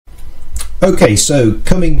Okay, so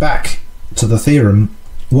coming back to the theorem,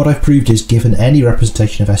 what I've proved is given any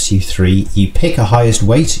representation of SU3, you pick a highest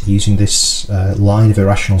weight using this line of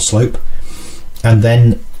irrational slope, and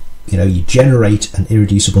then you generate an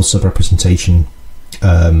irreducible subrepresentation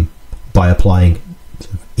by applying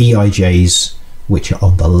EIJs which are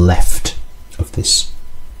on the left of this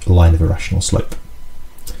line of irrational slope.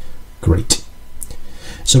 Great.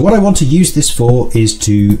 So what I want to use this for is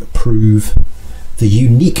to prove the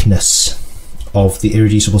uniqueness of the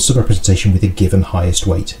irreducible subrepresentation with a given highest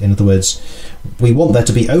weight. In other words, we want there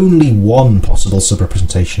to be only one possible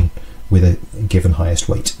subrepresentation with a given highest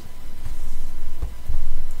weight.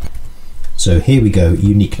 So here we go,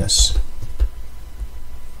 uniqueness.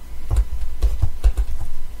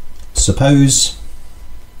 Suppose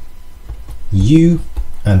U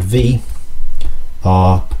and V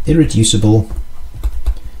are irreducible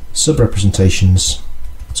subrepresentations,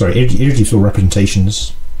 irreducible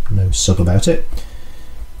representations, no sub about it,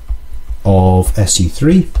 of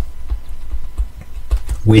SU3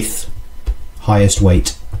 with highest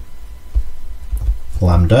weight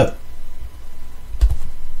lambda.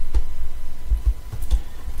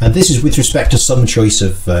 And this is with respect to some choice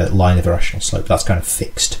of line of irrational slope. That's kind of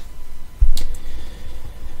fixed.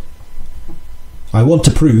 I want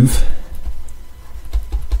to prove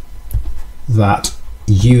that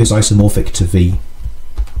U is isomorphic to V.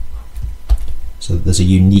 So there's a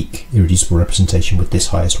unique irreducible representation with this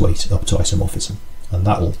highest weight up to isomorphism. And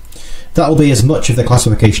that'll be as much of the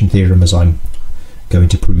classification theorem as I'm going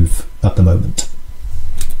to prove at the moment.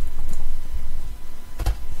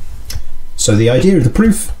 So the idea of the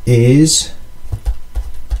proof is,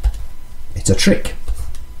 it's a trick.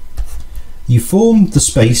 You form the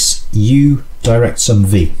space U direct sum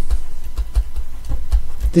V.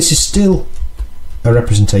 This is still a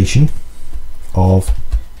representation of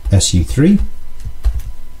SU3.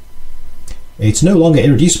 It's no longer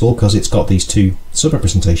irreducible because it's got these two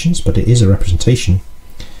subrepresentations, but it is a representation.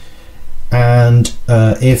 And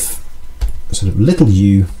if sort of little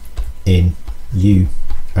u in U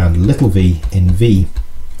and little v in V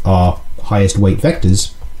are highest weight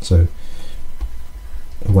vectors, so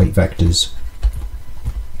weight vectors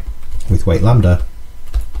with weight lambda,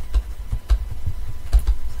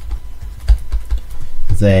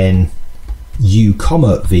 then U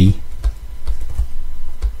comma V,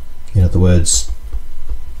 in other words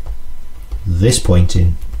this point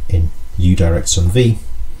in U direct sum V,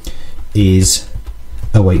 is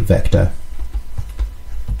a weight vector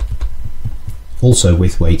also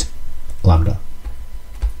with weight lambda.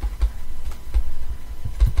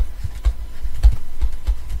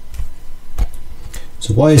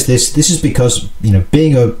 So why is this? This is because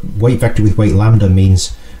being a weight vector with weight lambda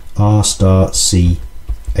means r star c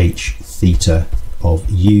h theta of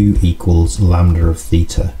U equals lambda of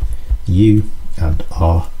theta U and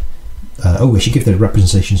r. Oh, we should give the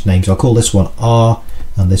representations names. I'll call this one R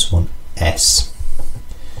and this one S.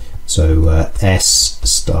 So S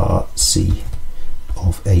star C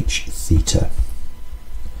of H theta.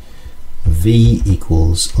 V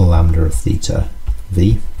equals lambda of theta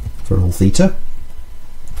V for all theta.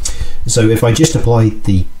 So if I just apply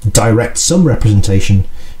the direct sum representation,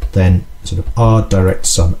 then sort of R direct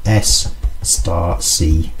sum S star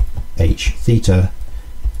C H theta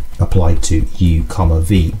applied to U comma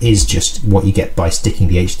V is just what you get by sticking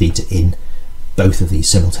the H theta in both of these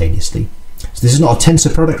simultaneously. So this is not a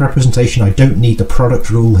tensor product representation. I don't need the product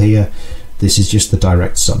rule here. This is just the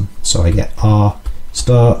direct sum. So I get R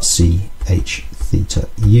star C H theta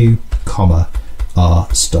U comma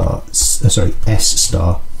R star S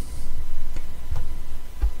star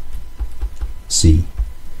C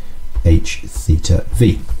H theta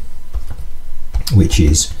V, which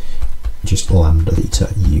is just lambda theta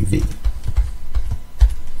UV.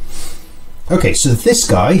 Okay, so this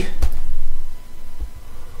guy,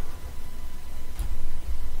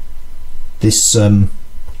 this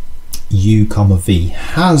U comma V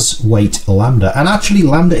has weight lambda, and actually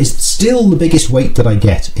lambda is still the biggest weight that I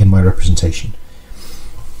get in my representation.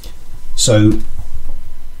 So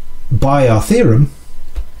by our theorem,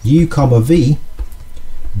 U comma V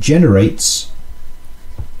generates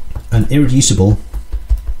an irreducible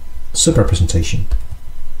subrepresentation,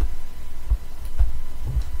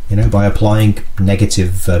 by applying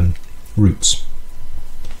negative roots.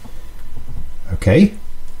 Okay,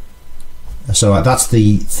 so that's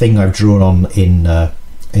the thing I've drawn on in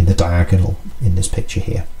the diagonal in this picture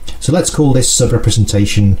here. So let's call this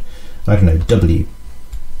subrepresentation, I don't know, W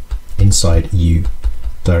inside U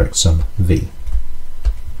direct sum V.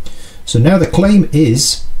 So now the claim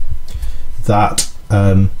is that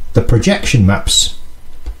the projection maps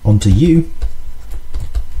onto U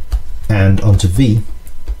and onto V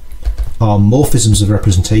are morphisms of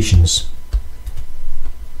representations.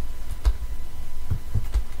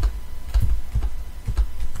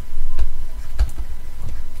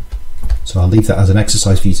 So I'll leave that as an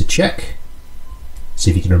exercise for you to check.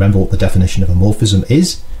 See if you can remember what the definition of a morphism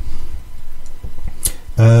is.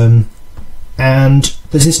 And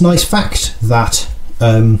there's this nice fact that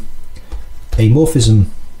a morphism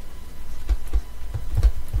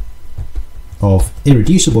of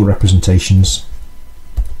irreducible representations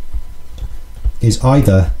is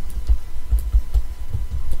either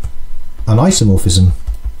an isomorphism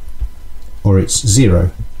or it's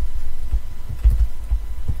zero.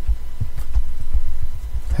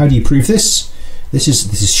 How do you prove this? This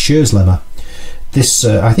is Schur's lemma. This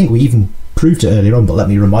I think we even proved it earlier on, but let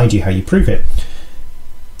me remind you how you prove it.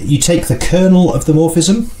 You take the kernel of the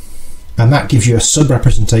morphism, and that gives you a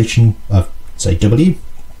sub-representation of, say, W.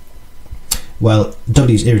 Well,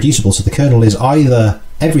 W is irreducible, so the kernel is either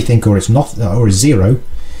everything or it's not, or is zero.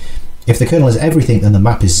 If the kernel is everything, then the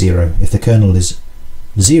map is zero. If the kernel is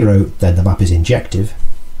zero, then the map is injective.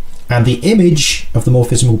 And the image of the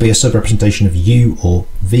morphism will be a sub-representation of U or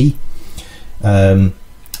V. And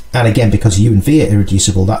again, because U and V are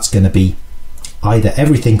irreducible, that's going to be either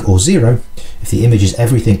everything or zero. If the image is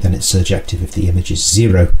everything, then it's surjective. If the image is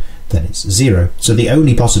zero, then it's zero. So the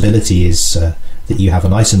only possibility is that you have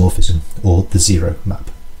an isomorphism or the zero map.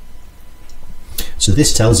 So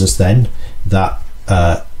this tells us then that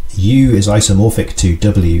U is isomorphic to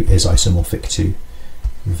W is isomorphic to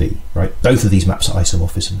V, right? Both of these maps are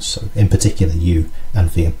isomorphisms. So in particular, U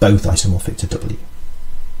and V are both isomorphic to W.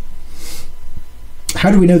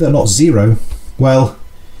 How do we know they're not zero? Well,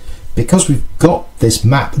 because we've got this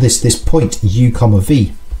map, this point U comma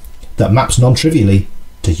V that maps non-trivially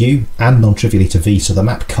to U and non-trivially to V, so the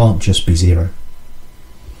map can't just be zero.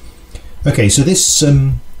 Okay, so this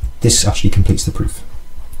actually completes the proof.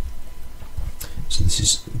 So this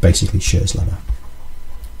is basically Schur's lemma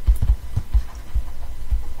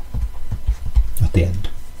at the end.